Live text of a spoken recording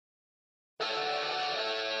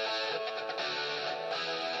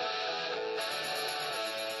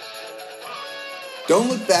Don't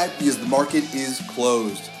look back because the market is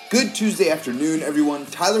closed. Good Tuesday afternoon, everyone.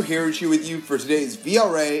 Tyler Harridge here with you for today's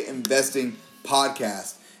VRA Investing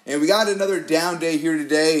Podcast. And we got another down day here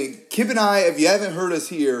today. Kip and I, if you haven't heard us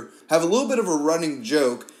here, have a little bit of a running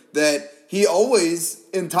joke that he always,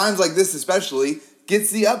 in times like this especially,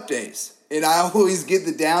 gets the up days. And I always get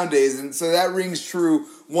the down days. And so that rings true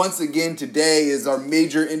once again today as our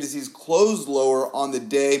major indices closed lower on the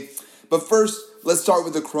day. But first, let's start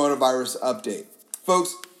with the coronavirus update.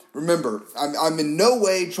 Folks, remember, I'm in no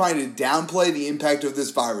way trying to downplay the impact of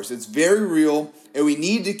this virus. It's very real, and we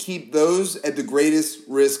need to keep those at the greatest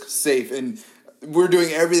risk safe. And we're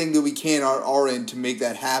doing everything that we can on our end to make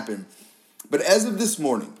that happen. But as of this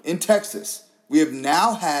morning, in Texas, we have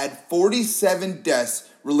now had 47 deaths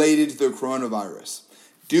related to the coronavirus.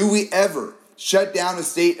 Do we ever shut down a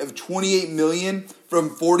state of 28 million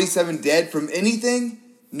from 47 dead from anything?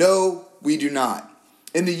 No, we do not.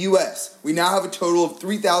 In the U.S., we now have a total of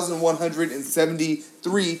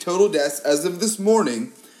 3,173 total deaths as of this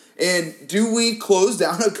morning. And do we close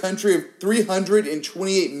down a country of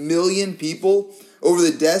 328 million people over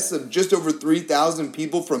the deaths of just over 3,000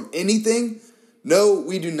 people from anything? No,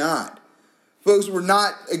 we do not. Folks, we're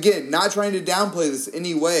not trying to downplay this in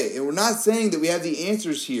any way. And we're not saying that we have the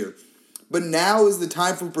answers here. But now is the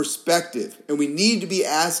time for perspective, and we need to be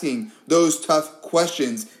asking those tough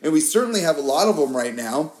questions, and we certainly have a lot of them right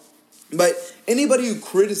now. But anybody who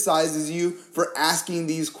criticizes you for asking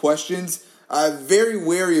these questions, very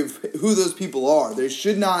wary of who those people are. They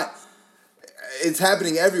should not. It's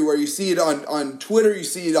happening everywhere. You see it on Twitter. You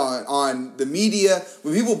see it on the media.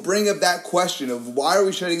 When people bring up that question of why are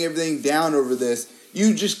we shutting everything down over this,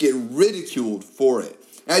 you just get ridiculed for it.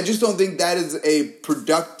 And I just don't think that is a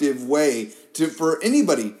productive way for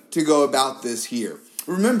anybody to go about this here.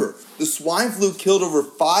 Remember, the swine flu killed over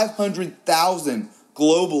 500,000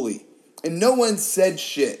 globally, and no one said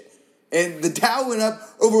shit. And the Dow went up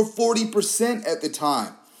over 40% at the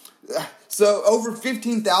time. So over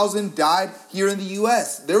 15,000 died here in the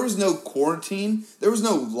U.S. There was no quarantine. There was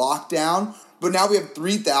no lockdown. But now we have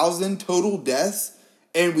 3,000 total deaths,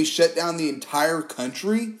 and we shut down the entire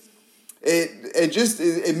country.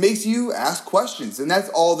 It makes you ask questions, and that's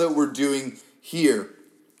all that we're doing here.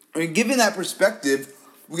 I mean, given that perspective,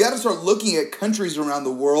 we got to start looking at countries around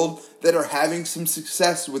the world that are having some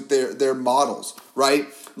success with their models, right?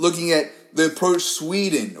 Looking at the approach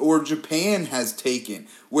Sweden or Japan has taken,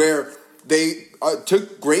 where they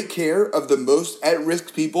took great care of the most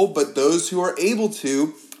at-risk people, but those who are able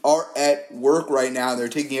to are at work right now. They're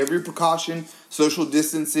taking every precaution, social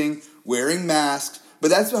distancing, wearing masks, but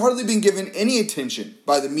that's hardly been given any attention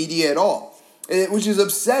by the media at all, which is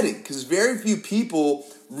upsetting because very few people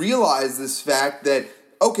realize this fact that,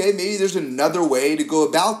 okay, maybe there's another way to go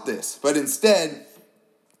about this. But instead,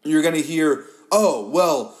 you're going to hear, oh,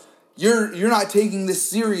 well, you're not taking this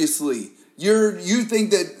seriously. You think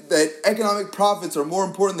that economic profits are more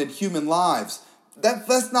important than human lives.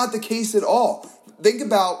 That's not the case at all. Think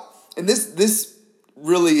about, and this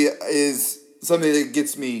really is something that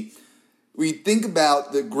gets me. We think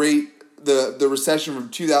about the recession from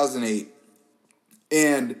 2008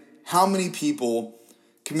 and how many people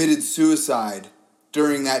committed suicide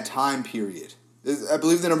during that time period. I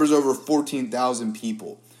believe the number is over 14,000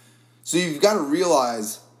 people. So you've got to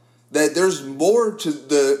realize that there's more to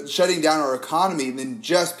the shutting down our economy than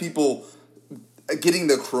just people getting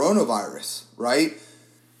the coronavirus, right?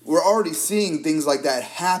 We're already seeing things like that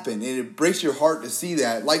happen, and it breaks your heart to see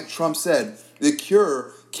that. Like Trump said, the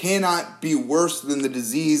cure cannot be worse than the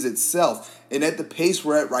disease itself. And at the pace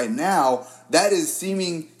we're at right now, that is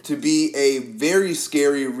seeming to be a very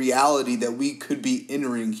scary reality that we could be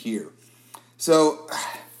entering here. So,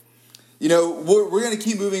 we're going to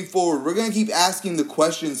keep moving forward. We're going to keep asking the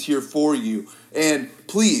questions here for you. And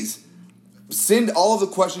please, send all of the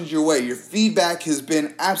questions your way. Your feedback has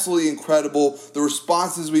been absolutely incredible. The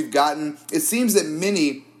responses we've gotten, it seems that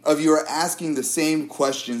many of you are asking the same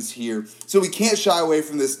questions here. So we can't shy away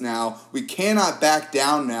from this now. We cannot back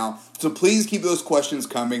down now. So please keep those questions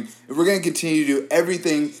coming. And we're going to continue to do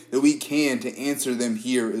everything that we can to answer them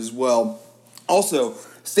here as well. Also,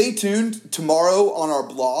 stay tuned. Tomorrow on our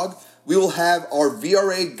blog, we will have our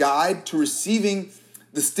VRA guide to receiving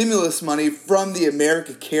the stimulus money from the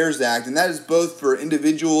America Cares Act. And that is both for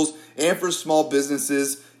individuals and for small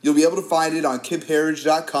businesses. You'll be able to find it on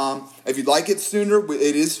kipharridge.com. If you'd like it sooner,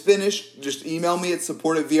 it is finished. Just email me at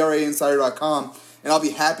support@VRAinsider.com, and I'll be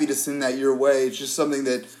happy to send that your way. It's just something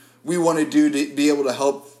that we want to do to be able to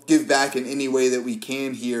help give back in any way that we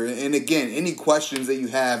can here. And again, any questions that you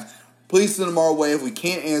have, please send them our way. If we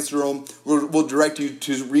can't answer them, we'll direct you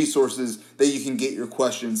to resources that you can get your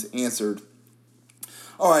questions answered.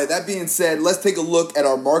 All right, that being said, let's take a look at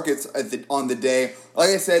our markets on the day.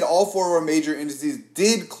 Like I said, all four of our major indices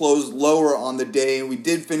did close lower on the day, and we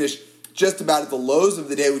did finish just about at the lows of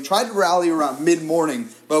the day. We tried to rally around mid-morning,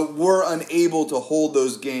 but were unable to hold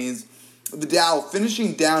those gains. The Dow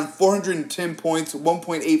finishing down 410 points,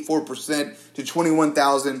 1.84% to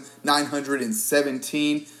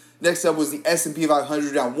 21,917. Next up was the S&P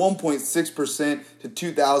 500 down 1.6% to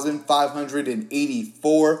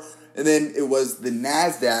 2,584. And then it was the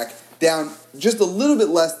NASDAQ down just a little bit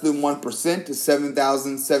less than 1% to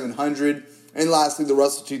 7,700. And lastly, the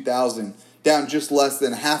Russell 2000 down just less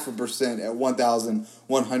than 0.5% at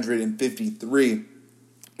 1,153.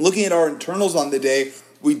 Looking at our internals on the day,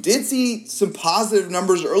 we did see some positive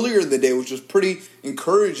numbers earlier in the day, which was pretty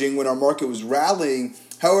encouraging when our market was rallying.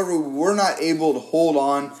 However, we were not able to hold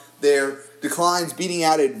on there. Declines beating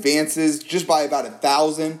out advances just by about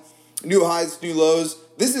 1,000. New highs, new lows.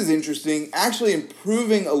 This is interesting. Actually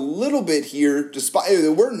improving a little bit here, despite they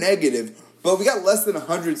were negative, but we got less than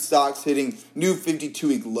 100 stocks hitting new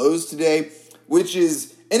 52-week lows today, which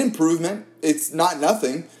is an improvement. It's not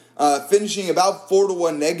nothing. Finishing about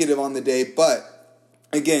 4-1 negative on the day, but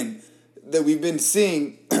again, that we've been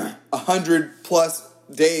seeing 100 plus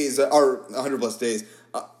days, 100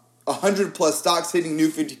 plus stocks hitting new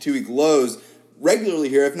 52-week lows regularly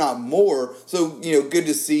here, if not more. So, good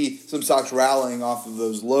to see some stocks rallying off of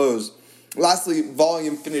those lows. Lastly,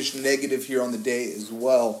 volume finished negative here on the day as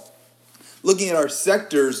well. Looking at our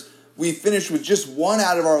sectors, we finished with just 1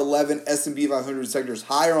 out of our 11 S&P 500 sectors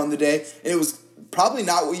higher on the day, and it was probably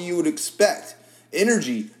not what you would expect.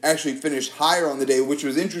 Energy actually finished higher on the day, which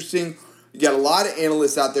was interesting. You got a lot of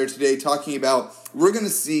analysts out there today talking about we're going to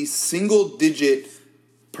see single-digit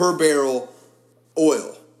per barrel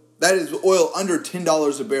oil. That is oil under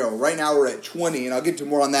 $10 a barrel. Right now we're at 20, and I'll get to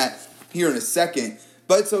more on that here in a second.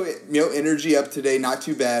 But so, energy up today, not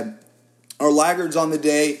too bad. Our laggards on the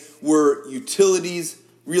day were utilities,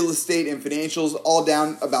 real estate, and financials, all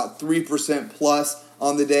down about 3% plus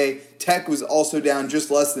on the day. Tech was also down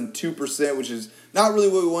just less than 2%, which is not really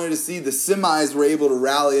what we wanted to see. The semis were able to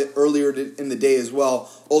rally earlier in the day as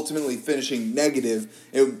well, ultimately finishing negative.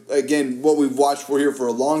 And again, what we've watched for here for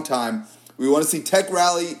a long time, we want to see tech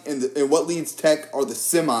rally, and what leads tech are the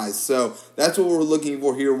semis. So that's what we're looking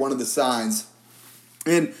for here, one of the signs.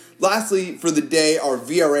 And lastly, for the day, our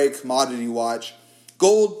VRA commodity watch.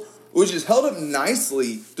 Gold, which has held up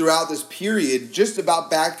nicely throughout this period, just about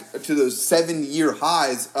back to those 7-year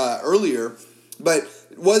highs earlier, but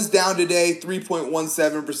was down today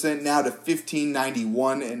 3.17% now to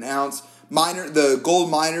 $15.91 an ounce. The gold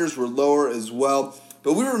miners were lower as well,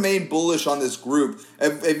 but we remain bullish on this group.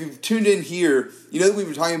 If you've tuned in here, you know that we've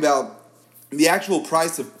been talking about the actual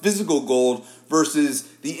price of physical gold versus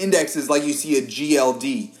the indexes like you see at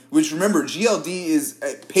GLD, which remember, GLD is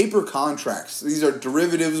paper contracts. These are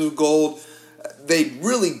derivatives of gold. They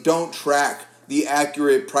really don't track the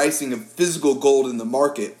accurate pricing of physical gold in the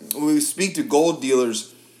market. When we speak to gold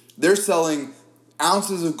dealers, they're selling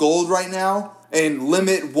ounces of gold right now and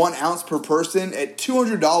limit 1 ounce per person at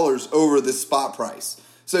 $200 over the spot price.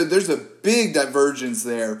 So there's a big divergence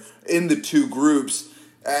there in the two groups.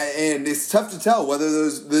 And it's tough to tell whether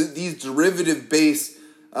these derivative-based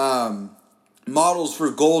models for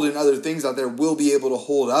gold and other things out there will be able to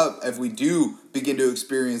hold up if we do begin to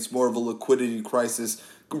experience more of a liquidity crisis.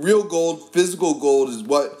 Real gold, physical gold is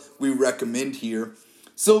what we recommend here.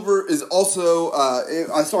 Silver is also,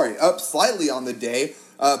 up slightly on the day,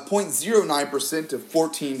 0.09% to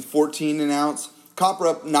 $14.14 an ounce. Copper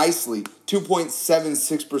up nicely,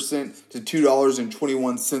 2.76% to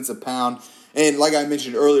 $2.21 a pound. And like I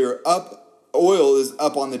mentioned earlier, oil is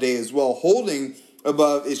up on the day as well, holding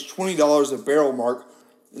above its $20 a barrel mark,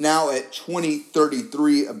 now at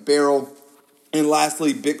 $20.33 a barrel. And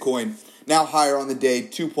lastly, Bitcoin, now higher on the day,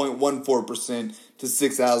 2.14% to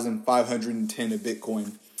 $6,510 a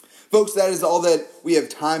Bitcoin. Folks, that is all that we have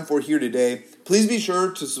time for here today. Please be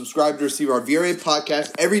sure to subscribe to receive our VRA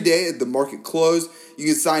podcast every day at the market close. You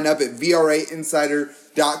can sign up at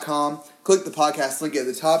VRAinsider.com. Click the podcast link at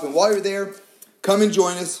the top. And while you're there, come and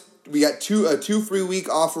join us. We got a 2 free week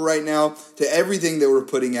offer right now to everything that we're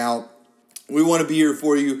putting out. We want to be here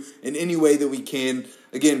for you in any way that we can.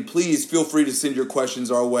 Again, please feel free to send your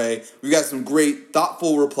questions our way. We've got some great,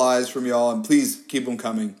 thoughtful replies from y'all, and please keep them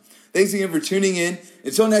coming. Thanks again for tuning in.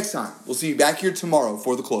 Until next time, we'll see you back here tomorrow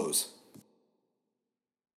for the close.